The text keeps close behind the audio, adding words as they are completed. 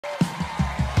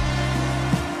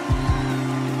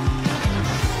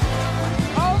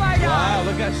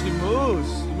she moves.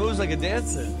 She moves like a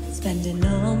dancer. Spending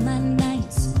all my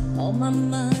nights, all my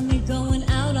money going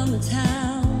out on the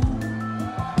town.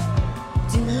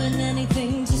 Doing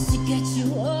anything just to get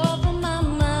you over my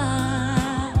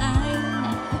mind.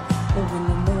 But when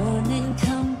the morning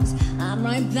comes, I'm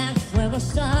right back where I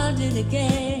started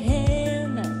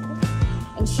again.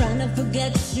 And trying to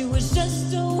forget you is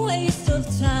just a waste of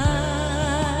time.